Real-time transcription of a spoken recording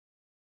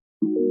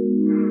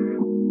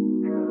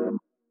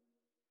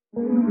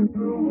It's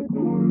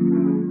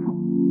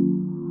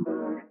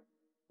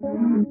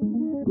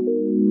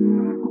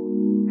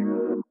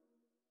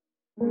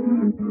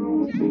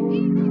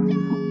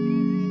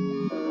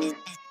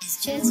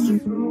just you.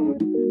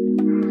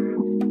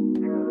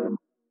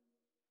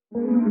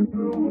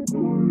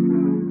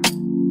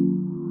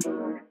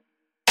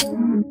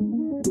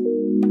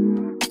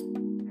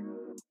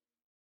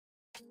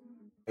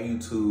 Hey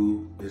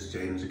YouTube, it's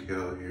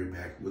Nicole here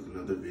back with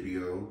another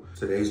video.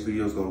 Today's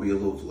video is gonna be a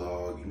little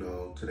vlog. You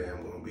know, today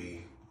I'm gonna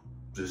be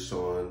just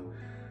showing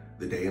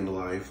the day in the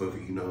life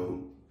of, you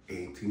know,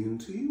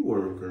 AT&T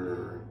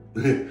worker.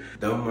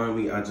 Don't mind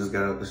me, I just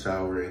got out the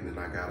shower and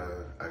then I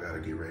gotta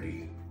get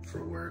ready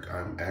for work.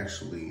 I'm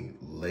actually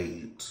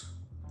late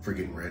for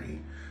getting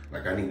ready.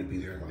 Like I need to be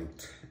there in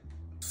like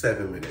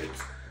 7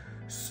 minutes.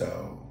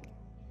 So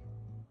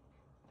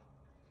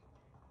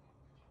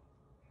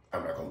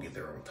I'm not gonna get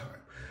there on time.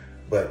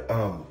 But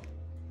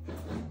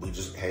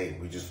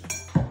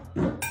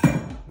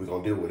we're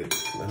gonna deal with it.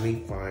 Let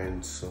me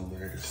find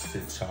somewhere to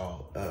sit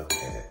y'all up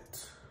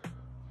at,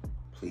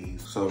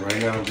 please. So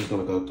right now I'm just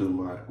gonna go through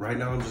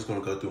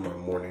my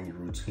morning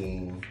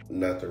routine.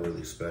 Nothing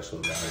really special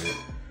about it.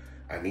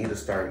 I need to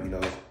start, you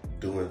know,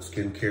 doing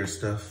skincare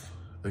stuff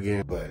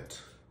again,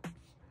 but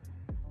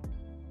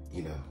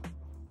you know.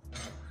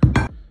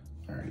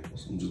 All right,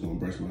 so I'm just gonna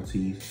brush my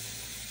teeth.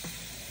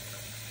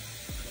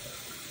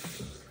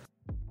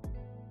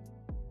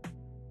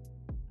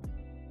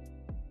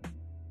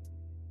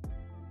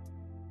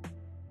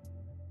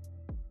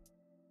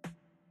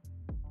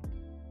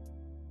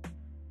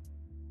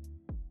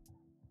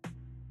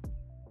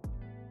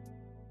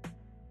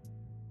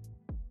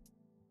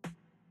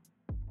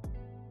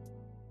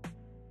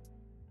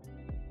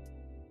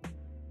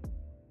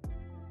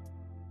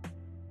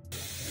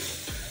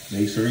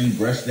 Make sure you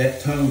brush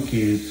that tongue,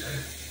 kids,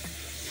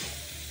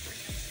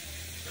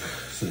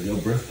 so your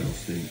breath don't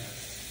stink.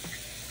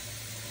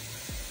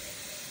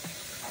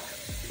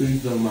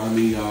 Please don't mind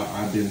me, y'all.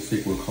 I've been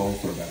sick with cold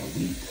for about a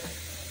week.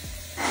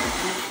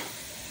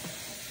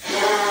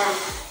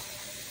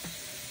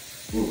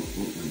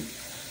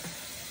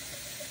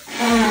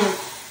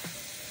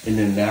 And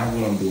then now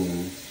what I'm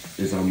doing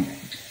is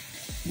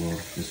well,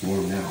 it's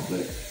warm now,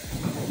 but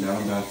now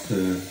I'm about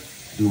to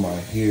do my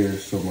hair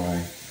so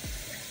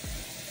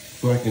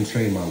I can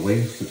train my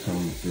waves to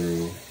come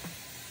through.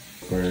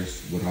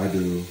 First, what I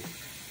do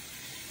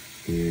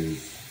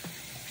is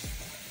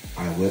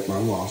I wet my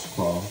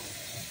washcloth,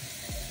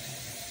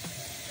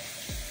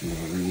 and I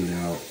wring it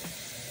out,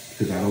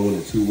 because I don't want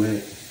it too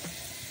wet,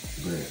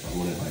 but I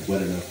want it like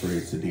wet enough for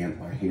it to damp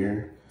my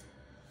hair.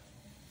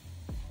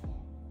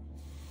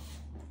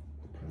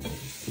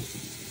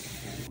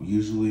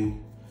 Usually,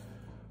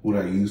 what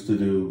I used to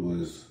do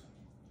was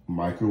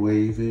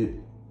microwave it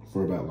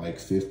for about like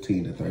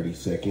 15 to 30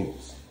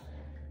 seconds.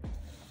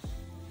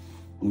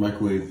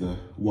 Microwave the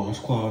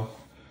washcloth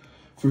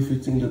for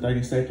 15 to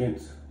 30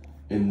 seconds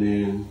and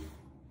then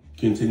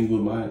continue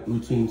with my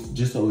routines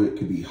just so it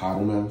could be hot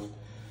enough.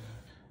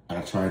 I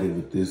tried it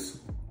with this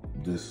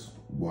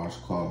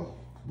washcloth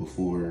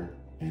before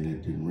and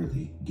it didn't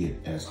really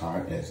get as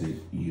hot as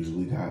it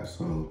usually got,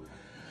 so.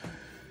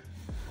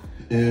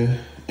 And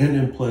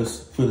then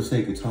plus, for the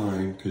sake of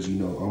time, because you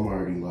know, I'm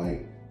already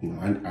like, you know,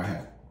 I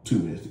have 2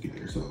 minutes to get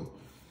there, so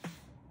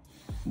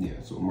yeah,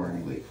 so I'm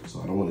already late,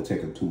 so I don't want to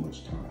take up too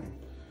much time.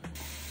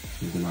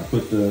 And then I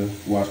put the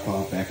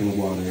washcloth back in the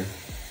water.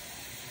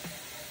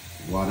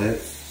 While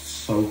that's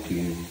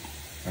soaking,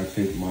 I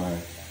take my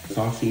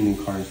Sasheen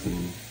 &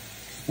 Carson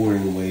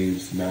Sporting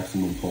Waves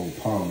Maximum Pole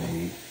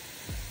Pomade.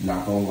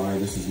 Not gonna lie,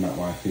 this is not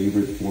my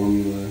favorite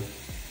formula,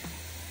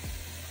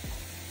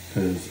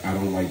 because I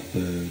don't like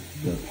the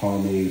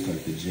pomades,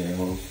 like the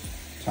gel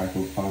type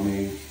of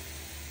pomade.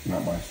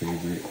 Not my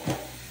favorite.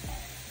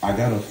 I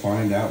gotta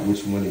find out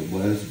which one it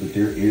was, but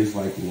there is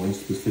like one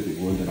specific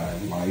one that I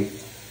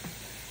liked.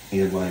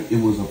 And like, it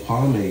was a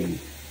pomade,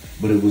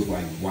 but it was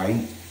like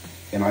white,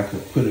 and I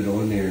could put it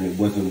on there and it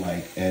wasn't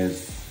like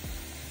as,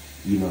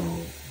 you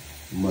know,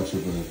 much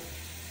of a,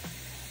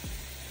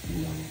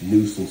 you know,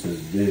 nuisance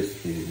as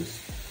this is.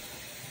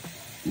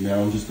 Now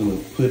I'm just gonna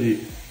put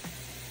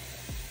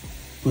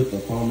the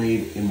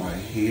pomade in my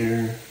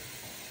hair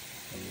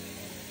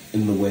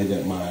in the way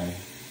that my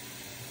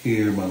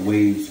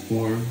waves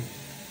form.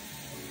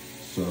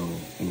 So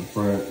in the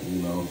front,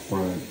 you know,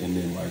 and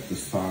then like the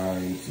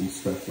sides and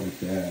stuff like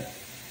that.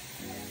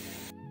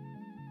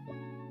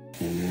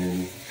 And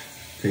then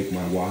take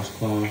my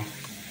washcloth,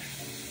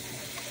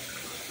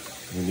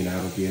 bring it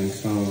out again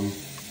some,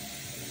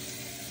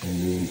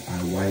 and then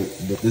I wipe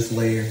this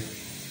layer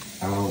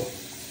out.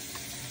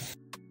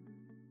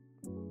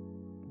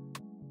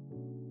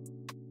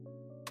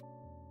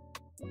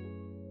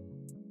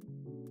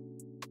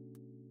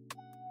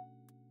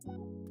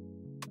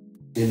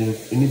 And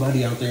if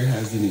anybody out there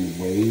has any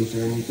waves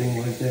or anything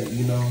like that,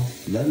 you know,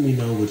 let me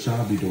know what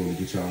y'all be doing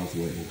to get y'all's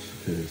waves.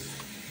 Because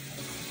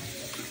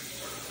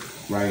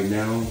right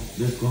now,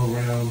 this go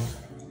around,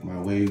 my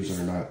waves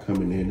are not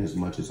coming in as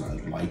much as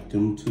I'd like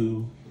them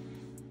to.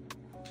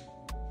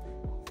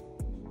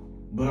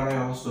 But I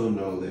also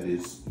know that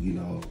it's, you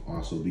know,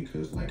 also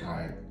because like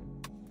I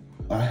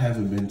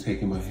haven't been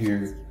taking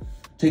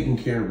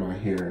care of my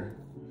hair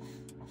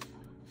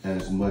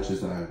as much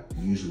as I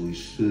usually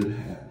should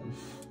have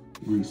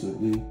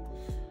recently.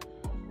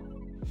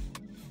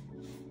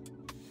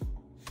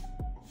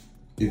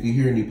 If you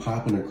hear any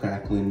popping or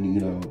crackling, you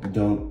know,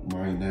 don't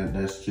mind that.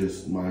 That's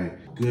just my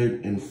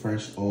good and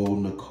fresh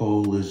old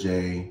Nicole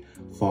Lajae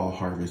fall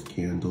harvest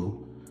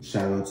candle.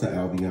 Shout out to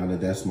Alviana,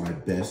 that's my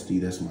bestie,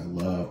 that's my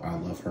love. I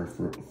love her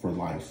for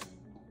life.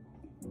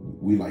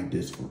 We like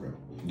this for real.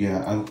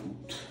 Yeah,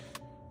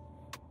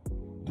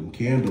 them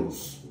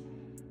candles,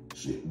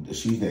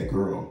 she's that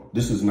girl.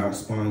 This is not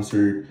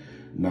sponsored,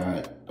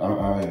 I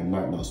am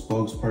not no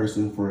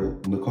spokesperson for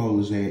Nicole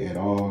Lajae at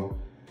all.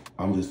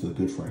 I'm just a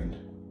good friend.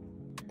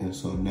 And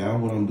so now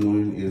what I'm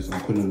doing is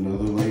I'm putting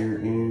another layer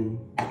in,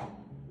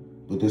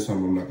 but this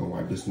time I'm not gonna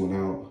wipe this one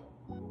out.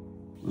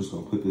 I'm just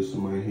gonna put this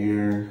in my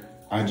hair.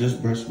 I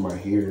just brushed my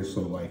hair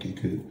so like it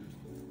could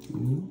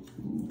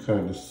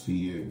kind of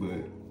see it,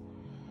 but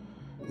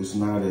it's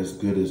not as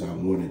good as I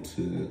want it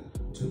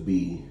to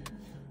be.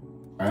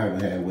 I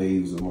haven't had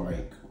waves in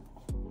like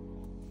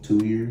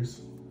 2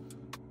 years.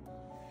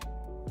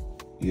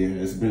 Yeah,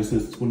 it's been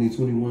since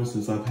 2021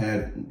 since I've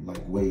had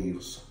like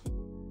waves.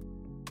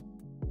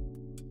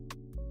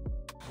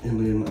 And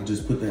then I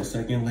just put that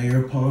second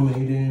layer of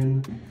pomade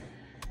in.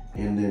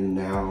 And then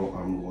now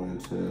I'm going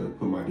to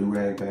put my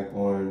do-rag back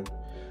on.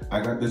 I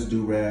got this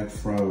do-rag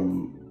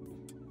from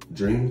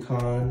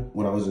DreamCon.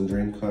 When I was in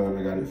DreamCon,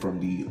 I got it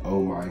from the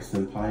Oh My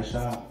Senpai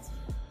shop.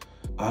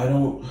 I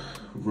don't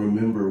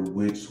remember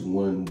which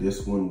one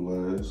this one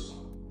was,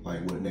 like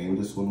what name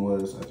this one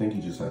was. I think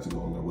you just have to go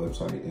on their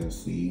website and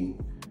see.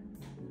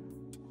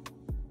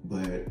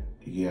 But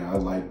yeah, I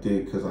liked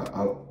it because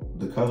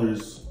the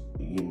colors,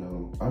 you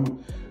know,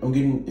 I'm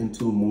getting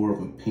into more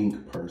of a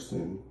pink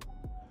person.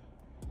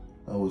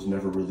 I was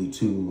never really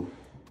too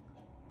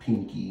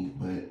pinky,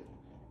 but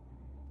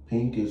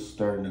pink is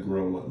starting to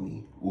grow on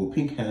me. Well,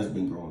 pink has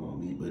been growing on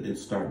me, but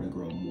it's starting to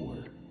grow more.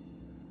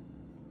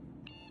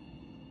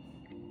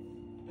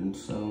 And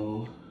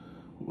so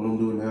what I'm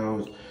doing now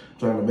is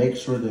trying to make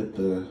sure that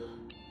the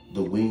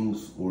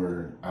wings,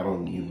 or I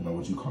don't even know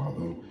what you call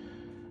them,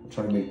 I'm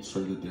trying to make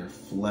sure that they're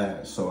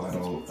flat so I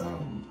don't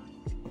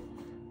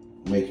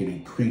make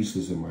any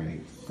creases in my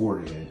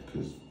forehead,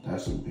 because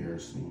that's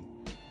embarrassing.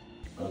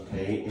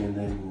 Okay, and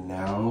then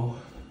now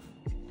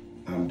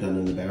I'm done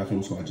in the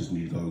bathroom, so I just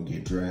need to go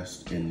get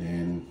dressed and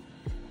then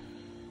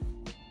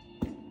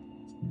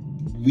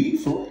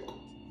leave for work.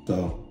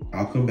 So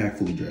I'll come back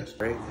fully dressed.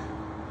 Right,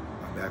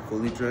 I'm back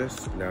fully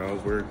dressed. Now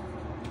we're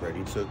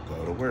ready to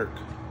go to work.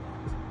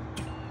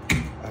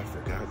 I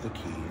forgot the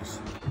keys.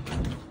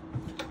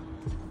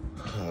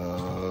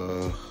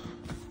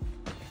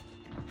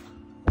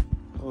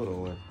 Hold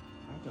on. I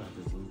thought I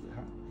just lose it.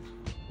 How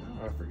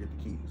did I forget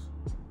the keys?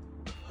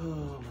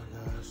 Oh my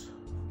gosh.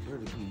 Where are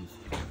the keys?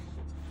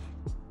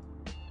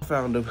 I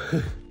found them.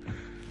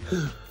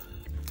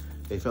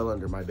 They fell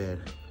under my bed.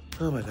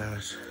 Oh my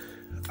gosh.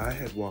 I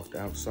had walked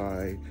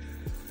outside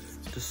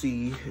to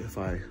see if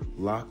I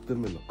locked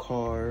them in the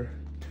car.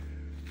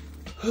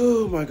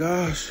 Oh my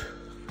gosh.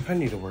 I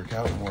need to work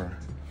out more.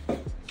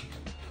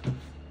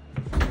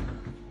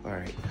 All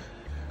right.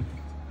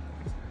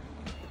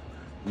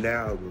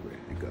 Now we're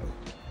ready to go.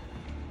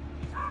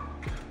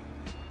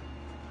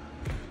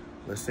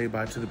 Let's say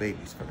bye to the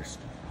babies first.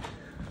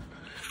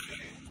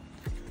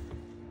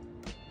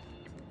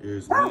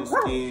 Here's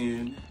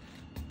Winston.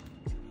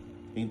 I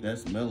think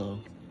that's Mellow.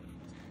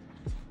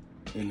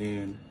 And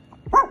then...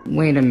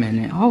 Wait a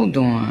minute, hold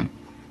on.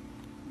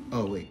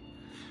 Oh wait,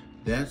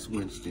 that's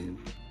Winston.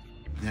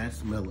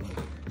 That's Mellow.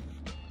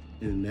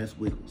 And that's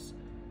Wiggles.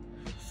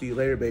 See you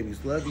later,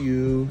 babies. Love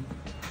you.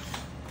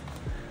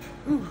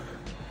 Whew.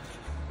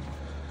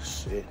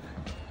 Shit.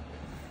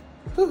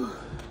 Whew.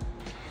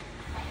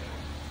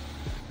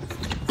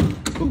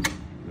 Ooh,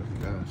 oh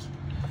gosh.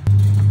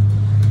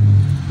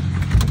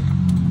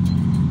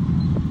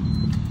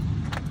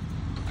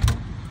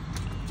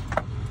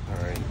 All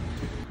right.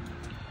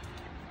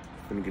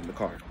 Let me get in the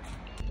car.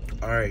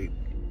 All right.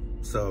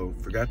 So,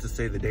 forgot to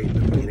say the date at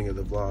the beginning of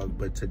the vlog,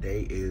 but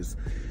today is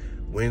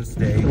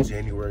Wednesday,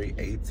 January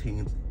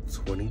 18th,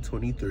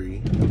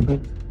 2023.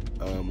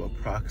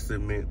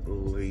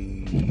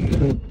 Approximately,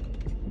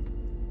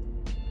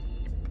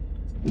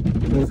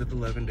 is it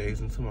 11 days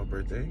until my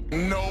birthday?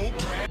 No.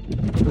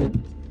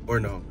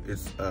 Or no,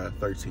 it's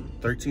 13.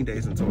 13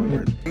 days until my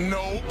birthday.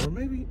 No. Or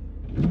maybe.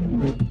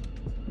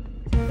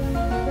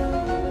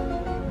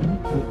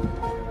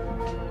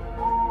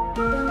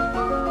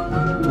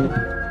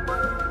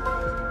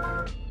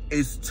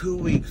 It's 2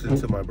 weeks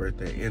until my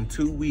birthday. In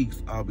 2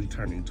 weeks, I'll be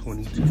turning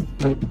 22.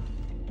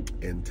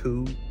 In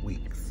 2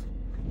 weeks.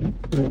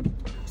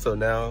 So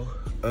now,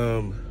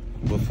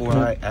 before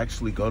I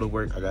actually go to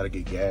work, I gotta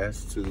get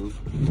gas too.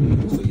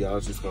 So y'all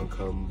just gonna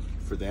come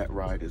for that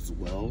ride as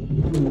well.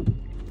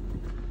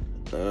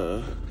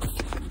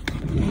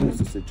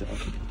 This is a job.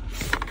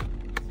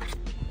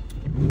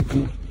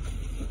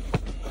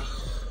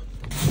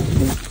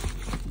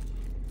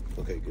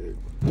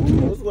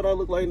 is what I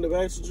look like in the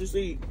passenger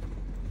seat.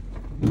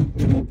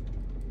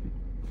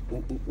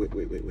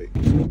 Wait.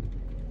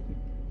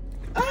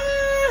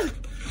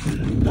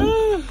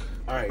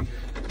 All right.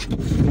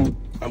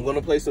 I'm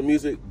gonna play some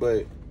music,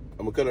 but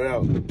I'm gonna cut it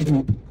out.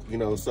 You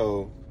know,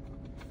 so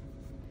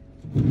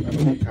I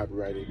don't get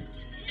copyrighted.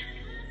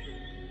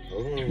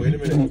 Hold on, wait a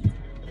minute.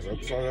 That's not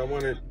the song I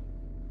wanted.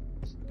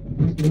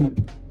 Here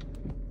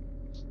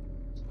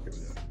we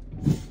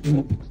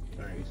go.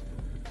 All right.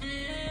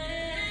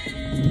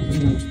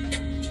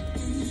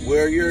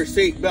 Wear your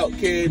seatbelt,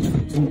 kids.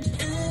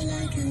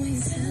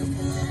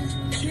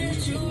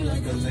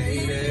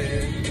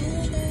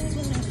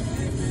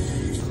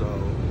 So,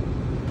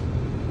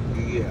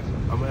 yeah,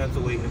 I'm gonna have to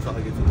wait until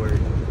I get to work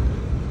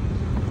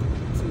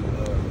to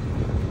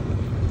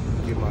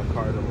get my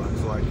car unlocked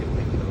so I can,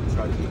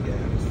 try to get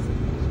gas.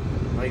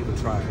 Not even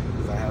try,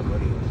 because I have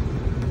money,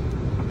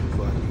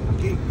 so I can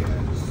get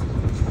gas.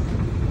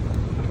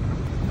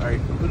 All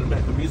right, put it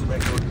back, the music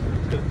back on.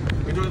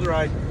 Enjoy the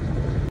ride.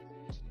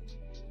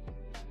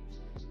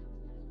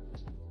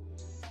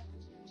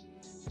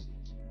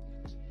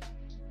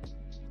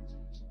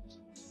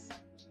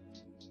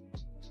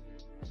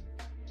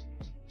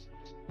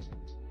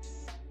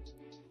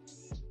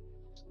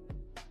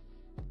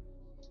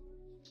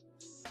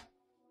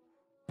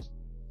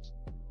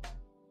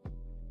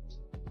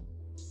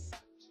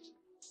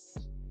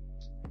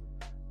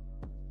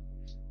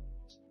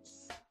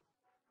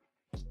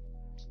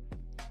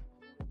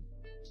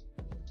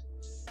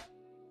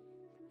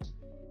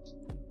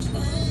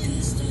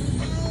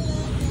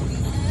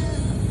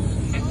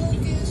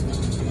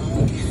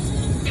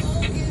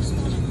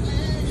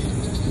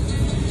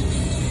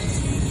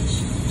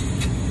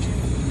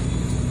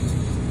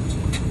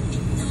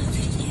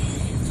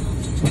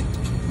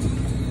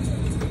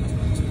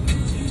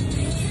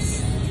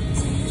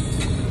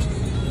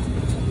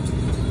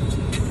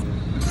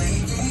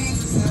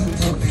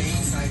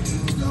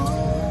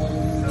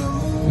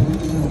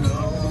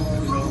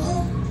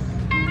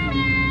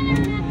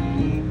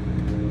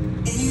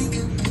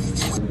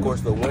 Of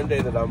course, the one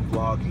day that I'm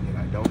vlogging and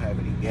I don't have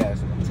any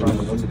gas and I'm trying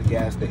to go to the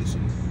gas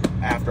station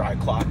after I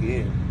clock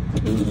in,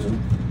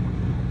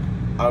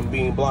 I'm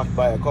being blocked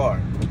by a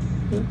car.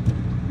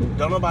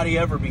 Don't nobody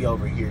ever be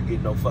over here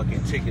getting no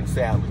fucking chicken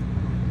salad.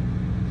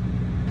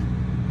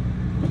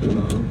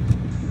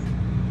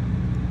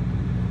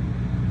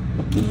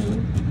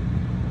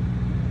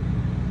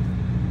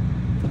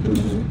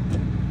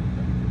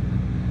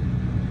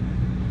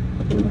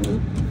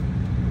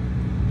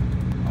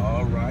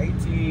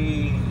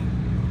 Alrighty.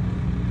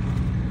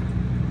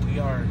 We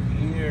are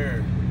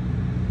here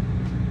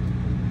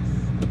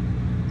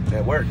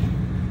at work.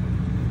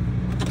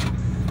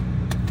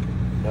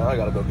 Now I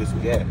gotta go get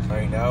some gas.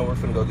 Alright, now we're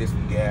finna go get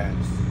some gas.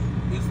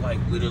 It's like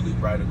literally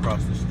right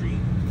across the street.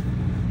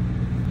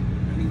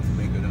 I need to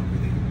make it over there.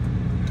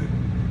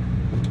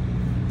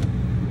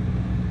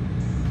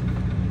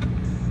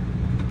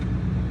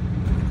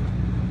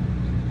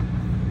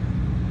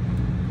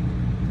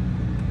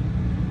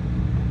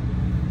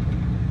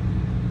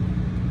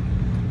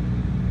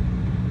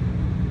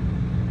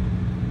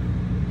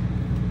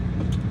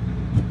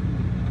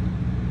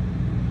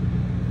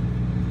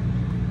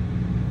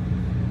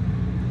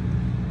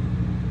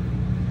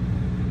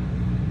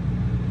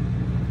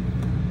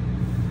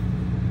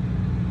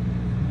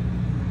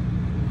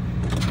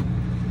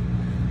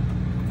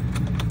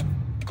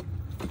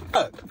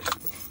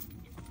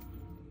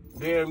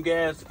 Damn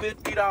gas,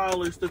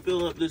 $50 to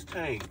fill up this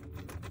tank.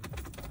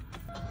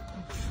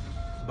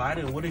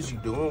 Biden, what is you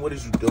doing? What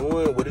is you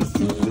doing? What is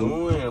you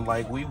doing?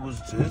 Like, we was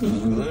just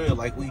good.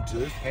 Like, we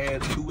just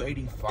had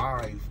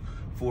 $2.85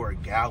 for a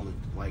gallon.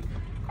 Like,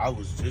 I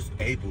was just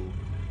able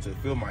to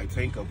fill my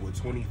tank up with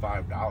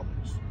 $25.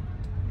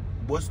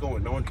 What's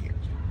going on here?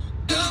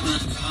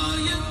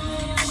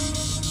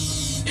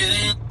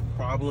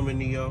 Problem in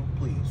Neo,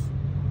 please.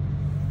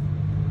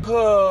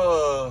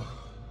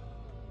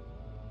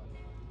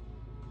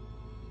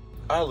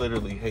 I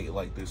literally hate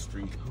like this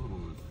street. Hold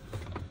on.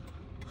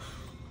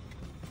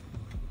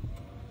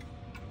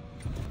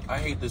 I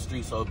hate the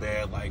street so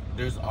bad. Like,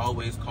 there's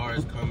always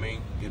cars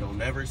coming. It'll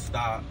never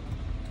stop.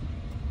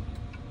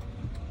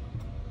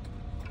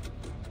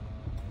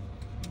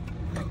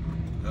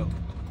 Go.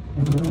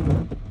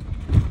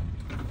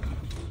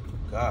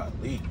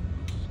 Golly.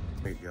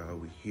 Hey y'all,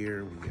 we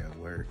here, we at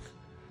work.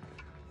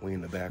 We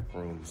in the back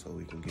room so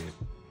we can get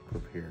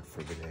prepared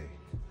for the day.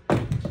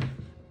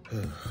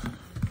 I'm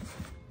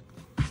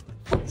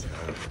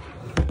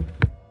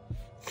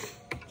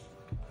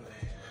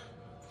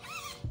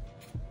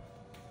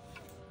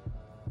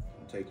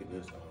taking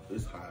this off.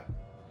 It's hot.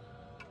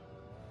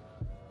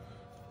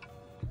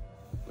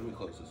 Let me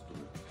close this door.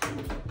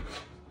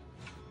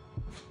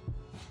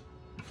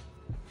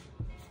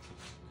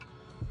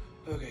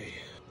 Okay,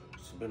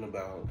 it's been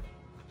about,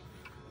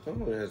 how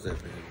long has that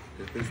been?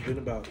 It's been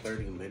about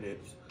 30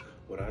 minutes.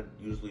 What I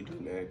usually do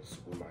next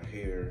with my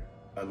hair,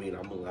 I mean,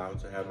 I'm allowed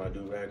to have my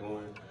do-rag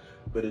on,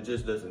 but it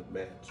just doesn't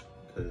match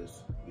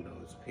because, you know,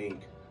 it's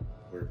pink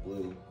or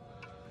blue.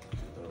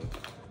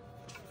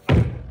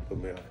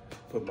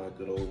 Put my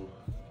good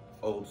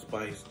Old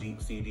Spice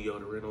deep sea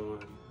deodorant on.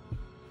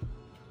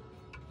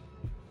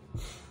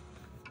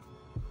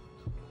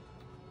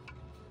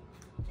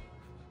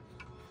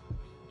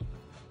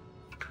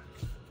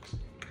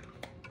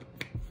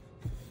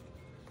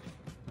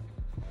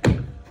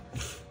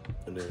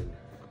 And then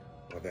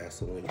my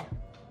Vaseline.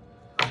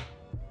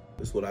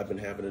 This is what I've been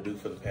having to do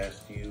for the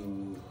past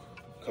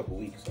couple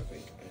weeks, I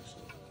think,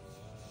 actually.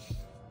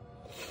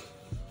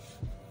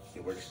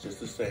 It works just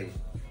the same,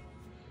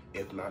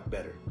 if not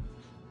better.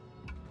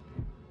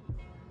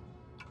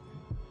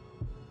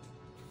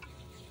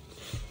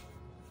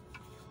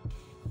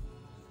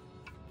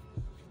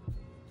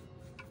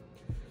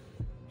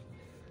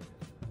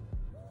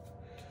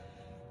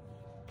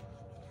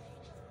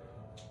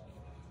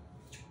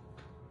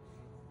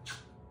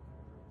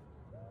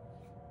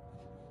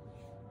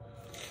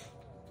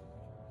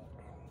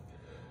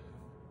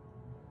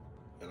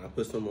 I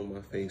put some on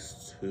my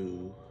face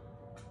too.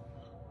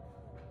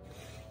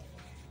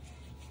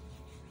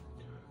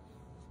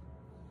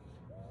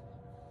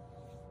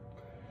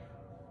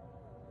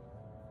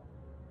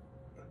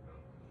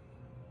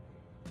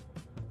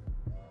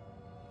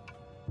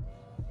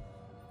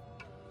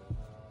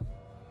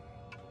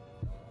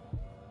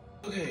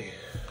 Okay.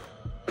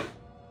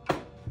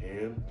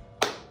 And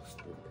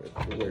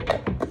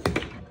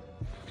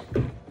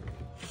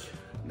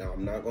now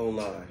I'm not gonna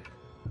lie,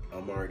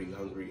 I'm already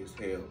hungry as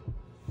hell.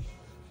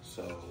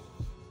 So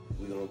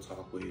we're gonna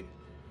talk with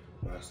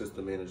my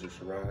assistant manager,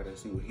 Sherrod, and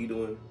see what he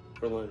doing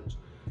for lunch,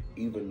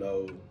 even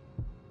though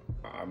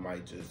I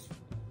might just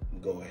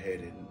go ahead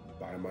and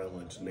buy my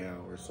lunch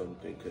now or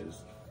something,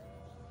 because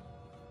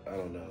I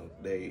don't know,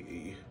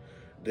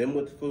 them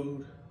with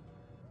food,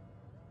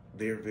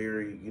 they're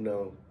very,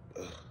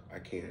 I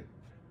can't.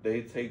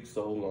 They take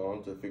so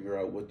long to figure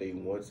out what they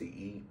want to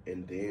eat,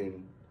 and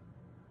then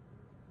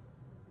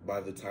by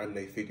the time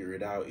they figure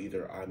it out,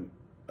 either I'm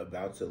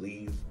about to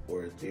leave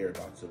or they're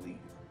about to leave,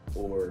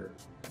 or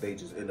they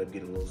just end up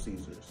getting Little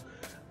Caesars.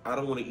 I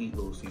don't want to eat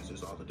Little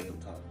Caesars all the damn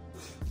time.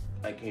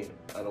 I can't.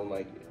 I don't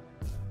like it.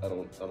 I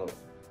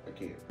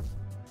can't.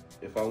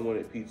 If I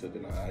wanted pizza,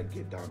 then I'd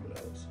get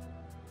Domino's.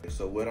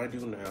 So what I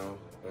do now,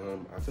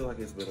 I feel like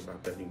it's been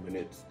about 30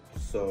 minutes,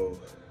 so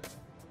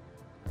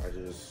I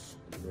just,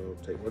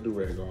 take my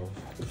do-rag off,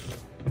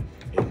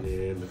 and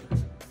then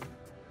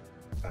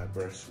I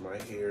brush my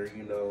hair,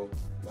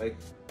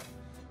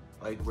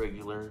 like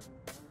regular.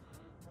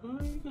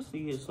 You can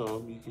see it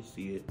some, you can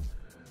see it.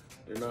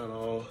 They're not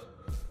all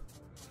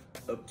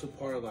up to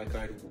par like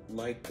I'd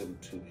like them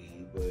to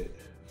be, but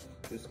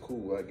it's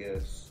cool, I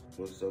guess.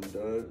 Once I'm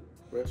done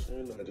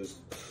brushing, I just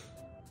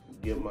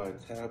get my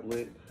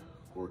tablet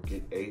or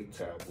get a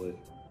tablet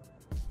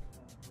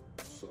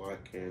so I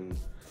can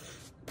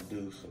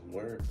do some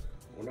work.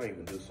 Well, not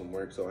even do some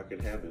work, so I can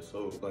have it.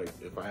 So, like,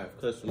 if I have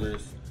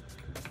customers,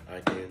 I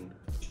can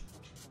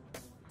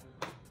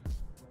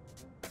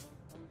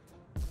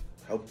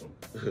help them.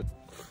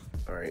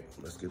 All right,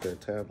 let's get that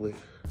tablet.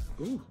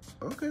 Ooh,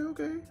 okay.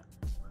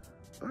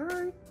 All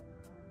right,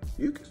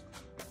 you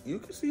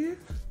can see it.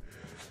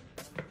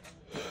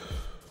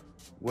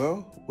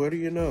 Well, what do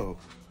you know?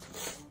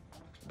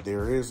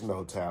 There is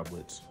no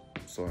tablets,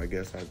 so I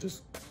guess I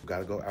just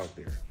gotta go out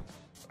there.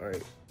 All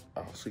right,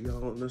 I'll see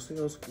y'all on the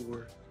sales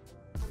floor.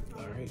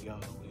 All right, y'all,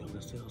 we on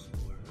the sales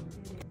floor.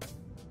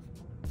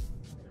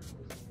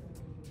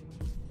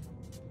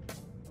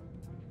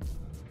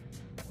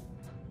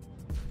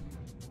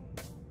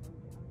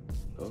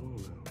 Oh,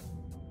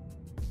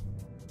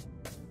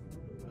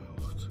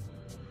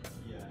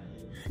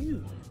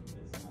 phew.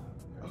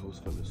 I was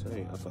gonna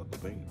say, I thought the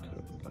bank,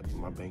 like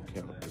my bank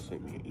account just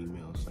sent me an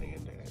email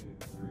saying that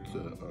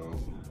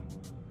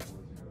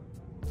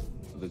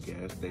the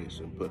gas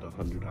station put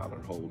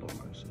 $100 hold on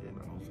my shit.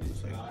 I was gonna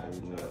say,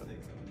 hold on.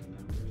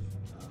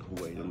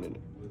 Wait a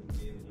minute.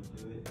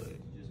 But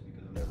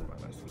never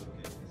mind, I see it.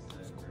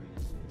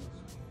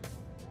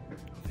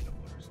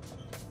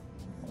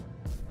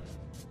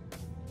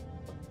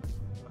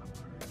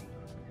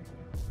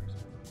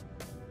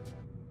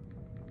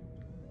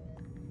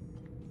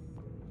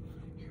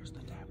 Here's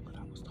the tablet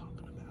I was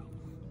talking about.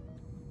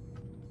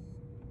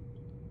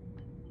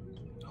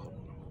 Hold on,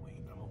 I'm gonna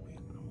wait. Oh, what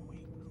we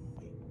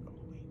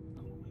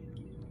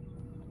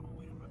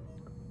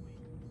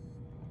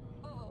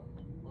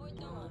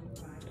doing?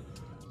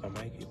 I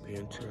might get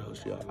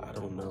Pancheros, y'all. I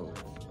don't know.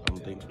 I'm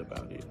thinking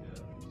about it.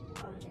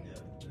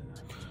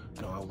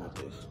 No, I want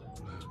this.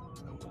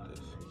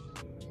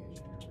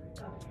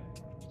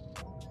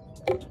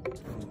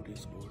 Food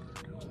is ordered.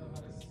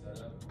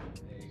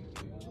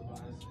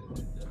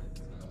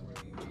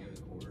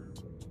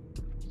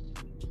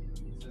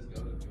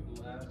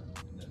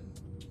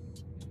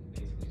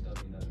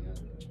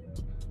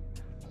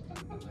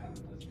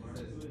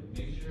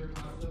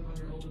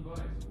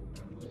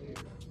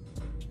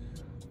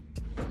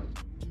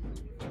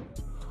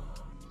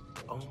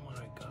 Oh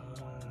my gosh.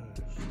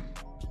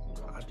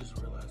 I just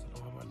realized I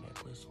don't have my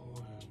necklace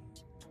on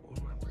or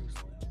my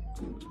bracelet.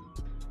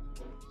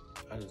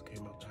 I just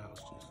came out the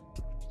house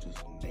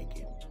just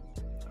naked.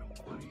 I'm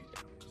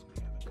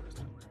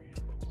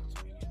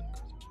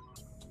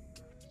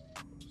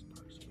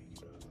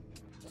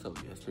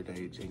So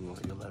yesterday, January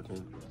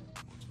 11th,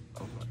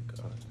 oh my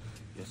God.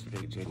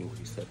 Yesterday, January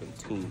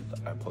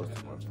 17th, I posted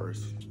my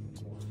first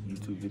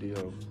YouTube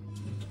video.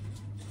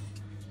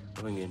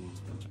 I've been getting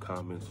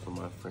comments from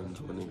my friends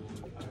winning.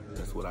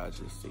 That's what I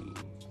just seen.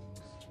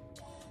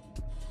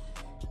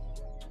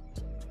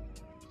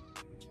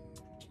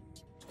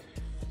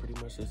 Pretty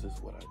much this is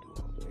what I do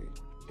all day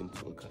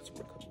until a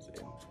customer comes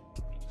in.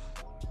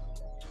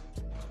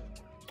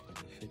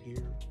 I just sit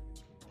here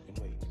and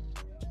wait.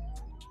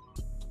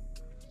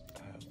 I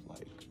have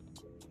like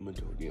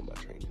majority of my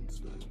trainings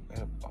done. I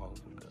have all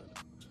of them done.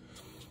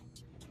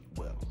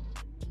 Well,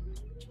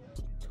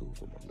 2 of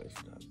them are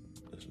messed up.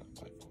 That's not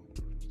my fault.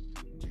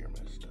 They're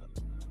messed up.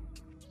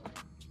 I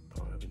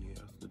don't have anything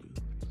else to do.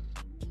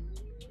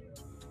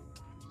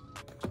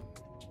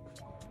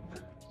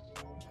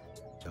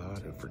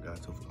 God, I forgot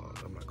to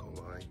vlog. I'm not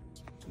gonna lie.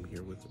 I'm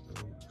here with a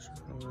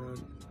shirt on.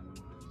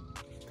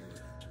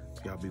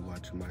 Y'all be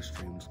watching my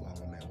streams while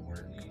I'm at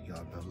work.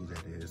 Y'all know who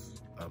that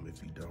is.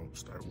 If you don't,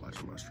 start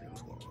watching my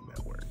streams while I'm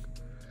at work.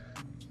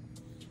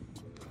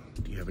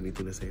 Do you have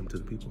anything to say to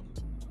the people?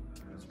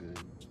 That's good.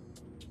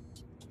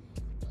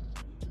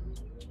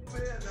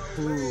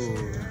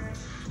 Ooh.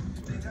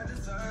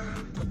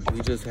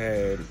 We just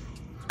had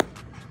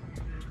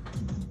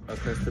a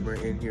customer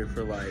in here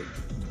for like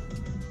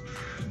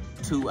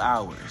 2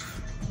 hours.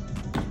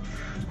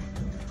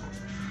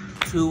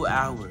 2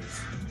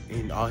 hours.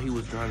 And all he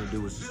was trying to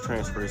do was just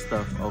transfer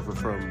stuff over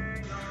from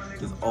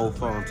his old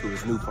phone to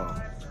his new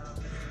phone.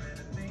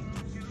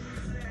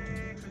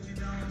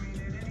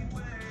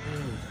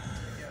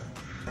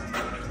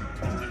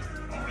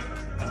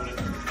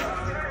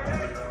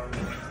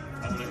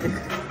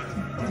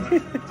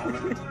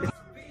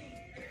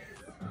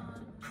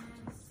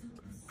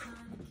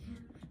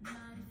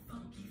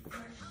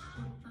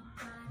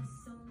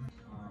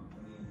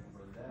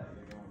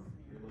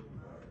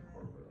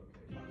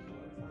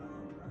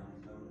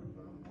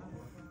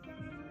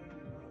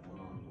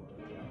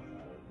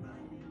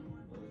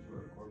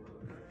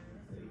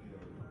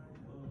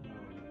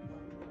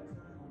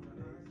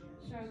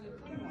 So the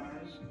thing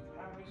was,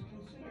 I was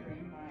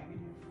considering buying a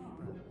new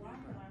phone. Why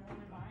would I want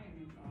to buy a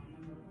new phone,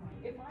 number one?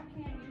 If I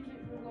can't use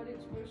it for what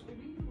it's supposed to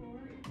be for,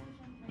 it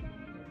doesn't make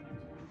any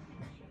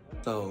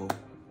difference. So,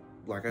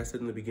 like I said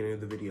in the beginning of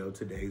the video,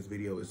 today's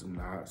video is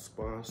not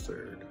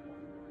sponsored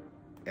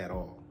at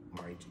all,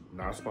 mind you.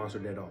 Not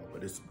sponsored at all,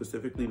 but it's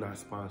specifically not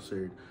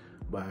sponsored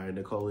by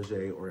Nicole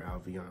Lajae or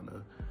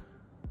Alviana.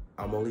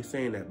 I'm only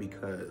saying that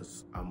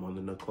because I'm on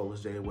the Nicole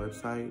Lajae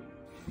website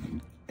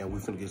and we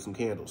finna get some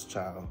candles,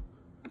 child.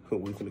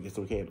 We finna get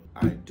some candles.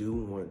 I do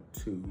want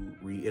to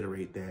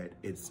reiterate that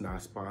it's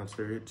not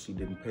sponsored. She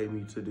didn't pay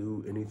me to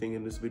do anything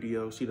in this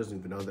video. She doesn't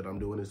even know that I'm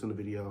doing this in the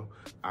video.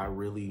 I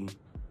really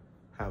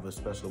have a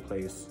special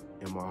place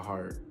in my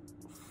heart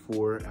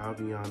for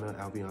Alviana.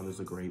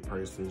 Alviana's a great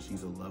person.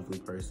 She's a lovely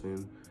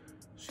person.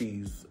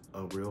 She's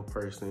a real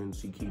person.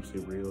 She keeps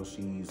it real.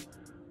 She's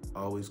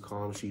always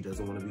calm. She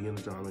doesn't want to be in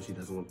the drama. She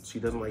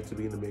doesn't like to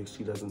be in the mix.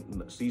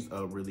 She's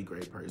a really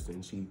great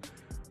person. She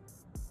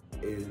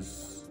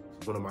is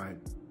one of my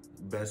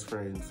best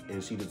friends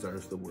and she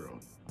deserves the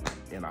world.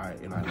 And I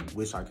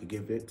wish I could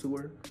give it to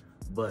her,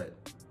 but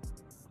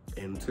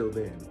until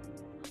then,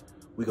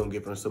 we're gonna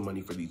give her some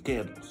money for these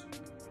candles.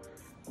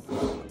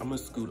 I'm gonna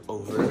scoot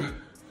over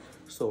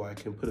so I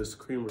can put a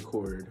screen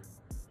record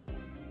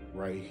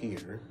right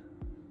here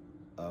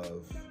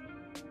of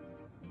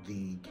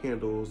the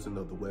candles and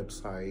of the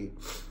website.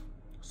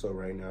 So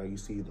right now you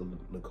see the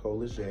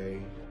Nicole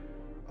Lajae.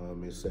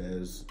 It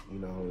says, you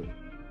know,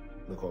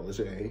 Nicole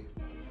Lajae.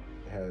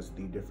 It has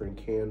the different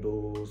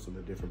candles and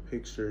the different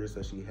pictures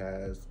that she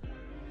has.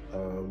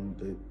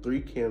 The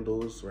 3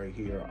 candles right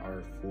here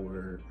are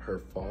for her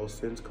fall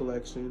scents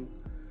collection.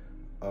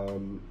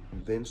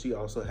 Then she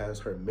also has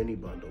her mini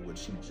bundle, which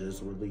she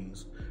just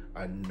released.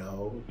 I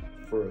know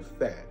for a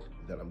fact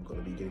that I'm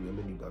gonna be getting a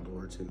mini bundle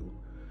or 2.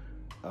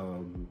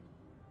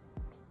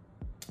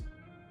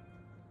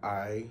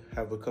 I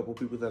have a couple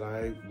people that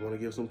I want to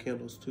give some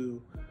candles to,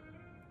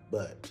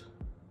 but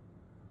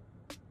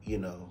you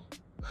know,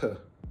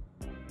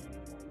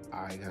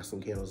 I got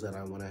some candles that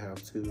I want to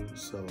have too.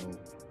 So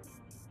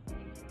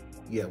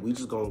yeah, we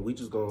just gonna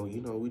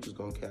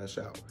cash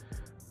out.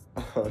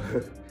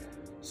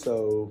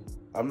 So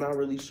I'm not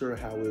really sure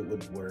how it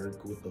would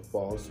work with the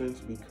fall scents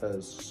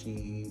because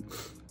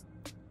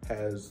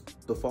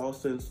the fall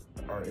scents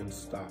are in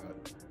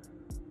stock.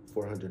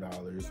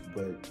 $400,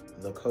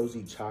 but the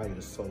Cozy Chai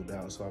is sold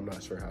out, so I'm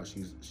not sure how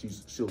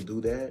she'll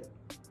do that.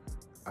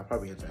 I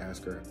probably have to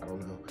ask her. I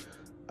don't know.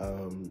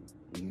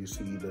 You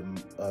see the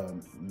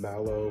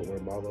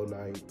Mellow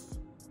Nights.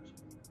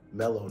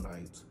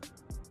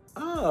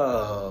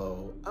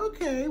 Oh,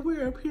 okay,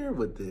 we're up here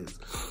with this.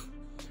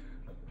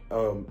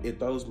 It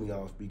throws me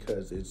off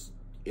because it's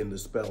in the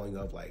spelling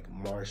of like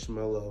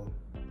marshmallow,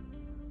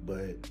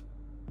 but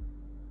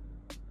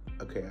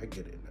okay, I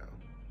get it now.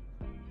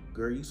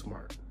 Girl, you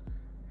smart.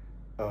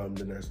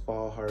 Then there's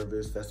Fall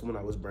Harvest. That's the one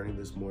I was burning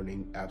this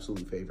morning.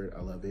 Absolute favorite.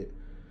 I love it.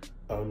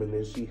 And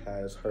then she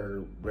has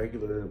her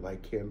regular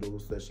like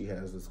candles that she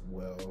has as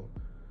well.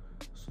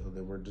 So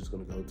then we're just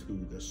gonna go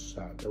to the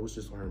shop. That was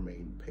just on her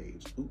main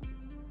page. Ooh.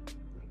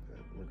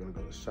 We're gonna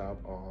go to shop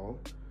all.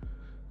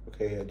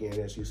 Okay, again,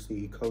 as you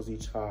see, Cozy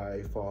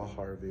Chai, Fall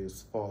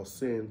Harvest, Fall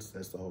Scents,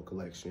 that's the whole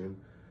collection.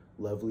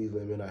 Lovely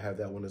Lemon, I have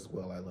that one as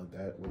well. I love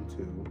that one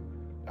too.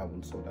 That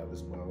one sold out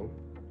as well.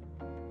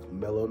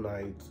 Mellow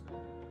Nights,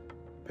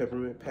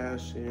 Peppermint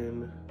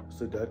Passion,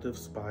 Seductive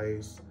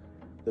Spice,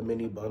 the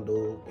mini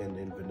bundle, and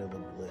then Vanilla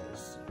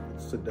Bliss.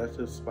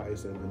 Seductive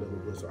Spice and Vanilla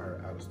Bliss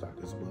are out of stock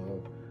as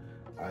well.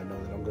 I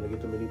know that I'm gonna get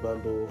the mini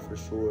bundle for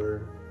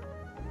sure.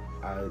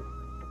 I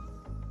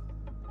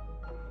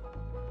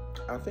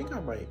think I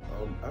might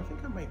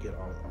get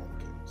all the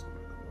candles.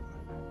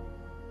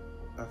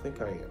 I think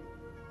I am.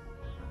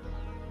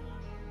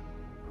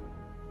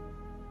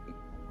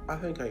 I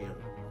think I am.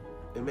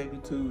 And maybe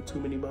two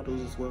mini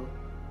bundles as well.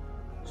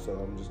 So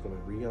I'm just gonna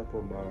re-up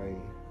on my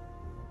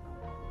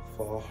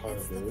Fall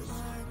Harvest.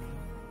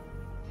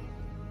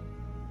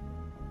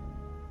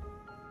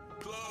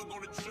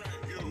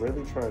 I'm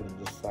really trying to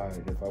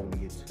decide if I want to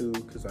get two,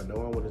 because I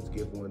know I wanted to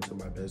give one to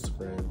my best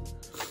friend.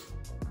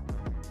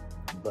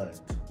 But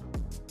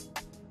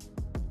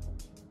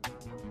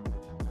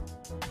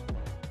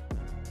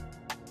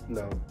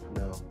no,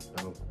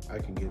 I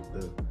can get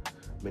the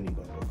mini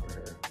bundle for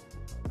her.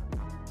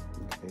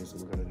 Okay, so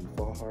we're gonna do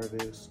Fall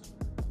Harvest,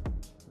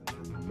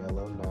 and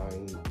Mellow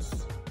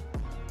Nights,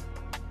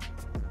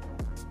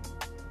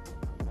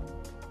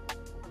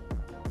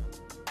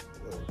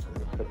 go to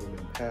the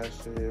Peppermint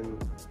Passion,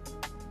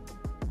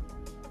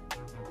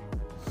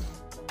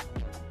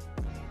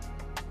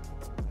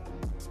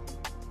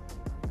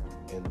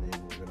 and then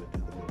we're gonna do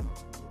the mini.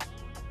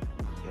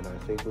 And I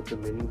think with the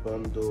mini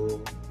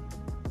bundle,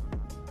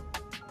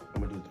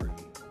 I'm gonna do three.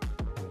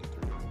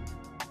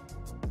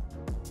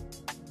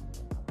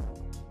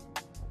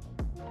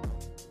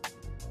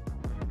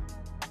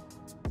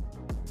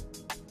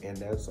 And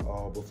that's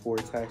all before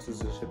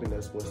taxes and shipping.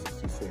 That's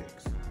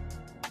 $166.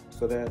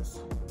 So that's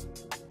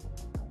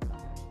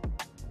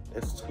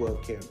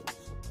 12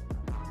 candles.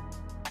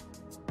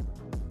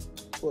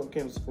 12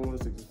 candles for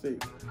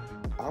 $166.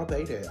 I'll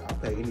pay that. I'll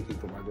pay anything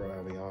for my girl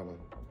Alviana.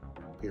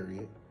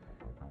 Period.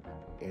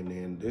 And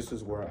then this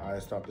is where I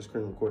stopped the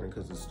screen recording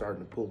because it's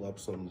starting to pull up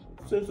some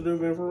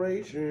sensitive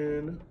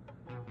information.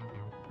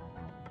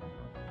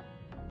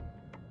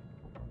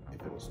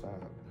 If it'll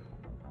stop.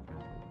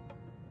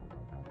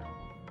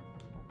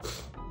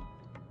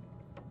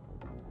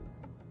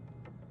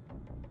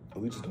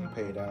 We just gonna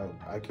pay it out.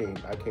 I can't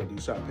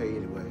do shop pay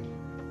anyway.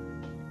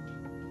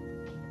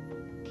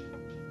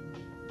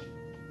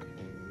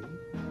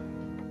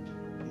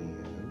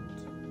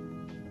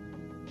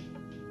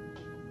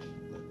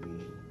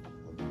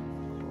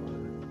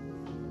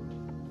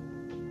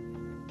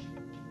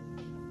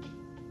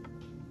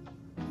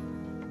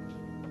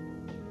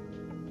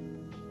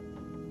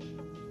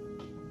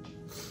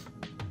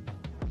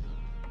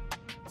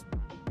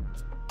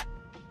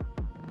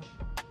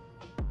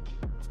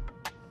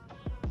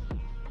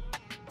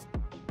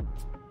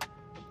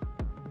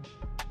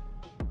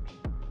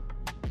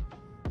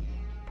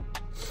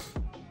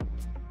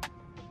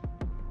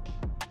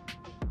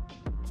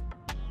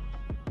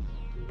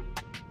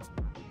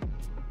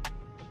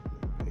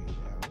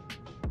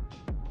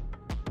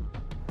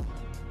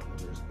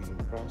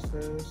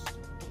 Processed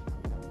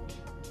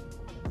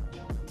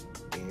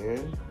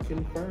and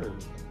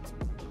confirmed.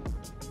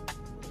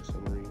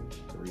 Summary: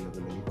 3 of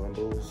the mini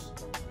bundles,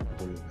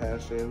 Blue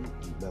Passion,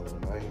 Mellow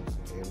Nights,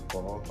 and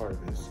Fall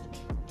Harvest.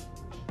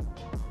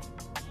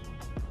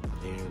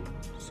 And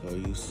so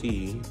you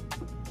see,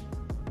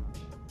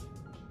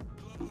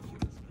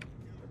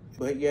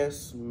 but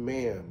yes,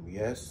 ma'am,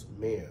 yes,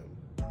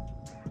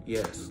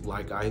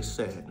 like I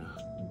said,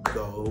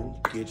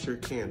 go get your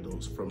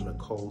candles from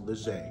Nicole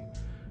Lajae.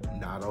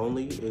 Not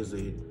only is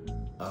it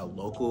a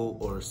local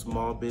or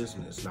small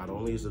business, not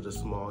only is it a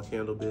small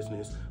candle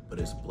business, but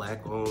it's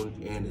Black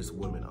owned and it's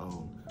women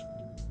owned.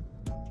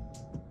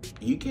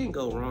 You can't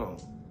go wrong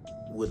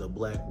with a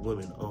Black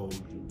women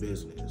owned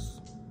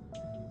business.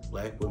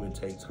 Black women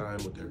take time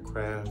with their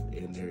craft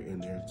and in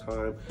their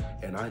time.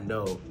 And I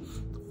know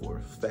for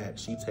a fact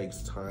she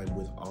takes time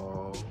with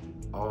all.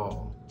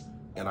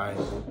 And I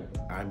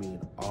mean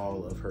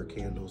all of her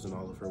candles and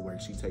all of her work.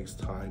 She takes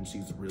time.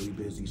 She's really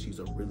busy. She's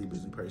a really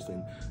busy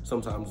person.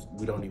 Sometimes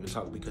we don't even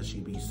talk because she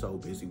be so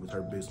busy with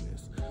her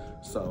business.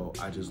 So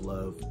I just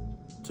love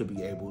to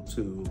be able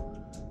to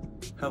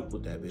help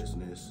with that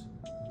business.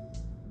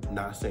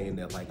 Not saying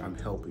that like I'm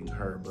helping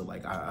her, but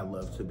like I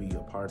love to be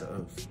a part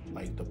of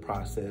like the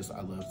process.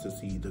 I love to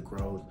see the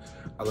growth.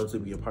 I love to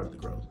be a part of the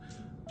growth.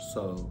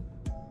 So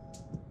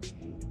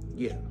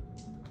yeah.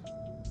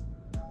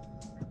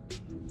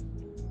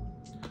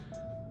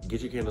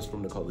 Get your candles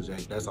from Nicole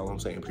Lajae. That's all I'm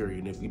saying, period.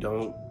 And if you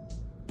don't,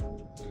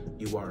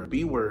 you are a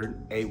B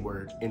word, A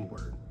word, N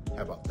word.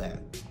 How about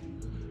that?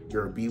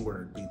 You're a B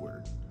word, B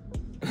word.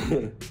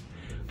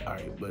 All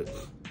right, but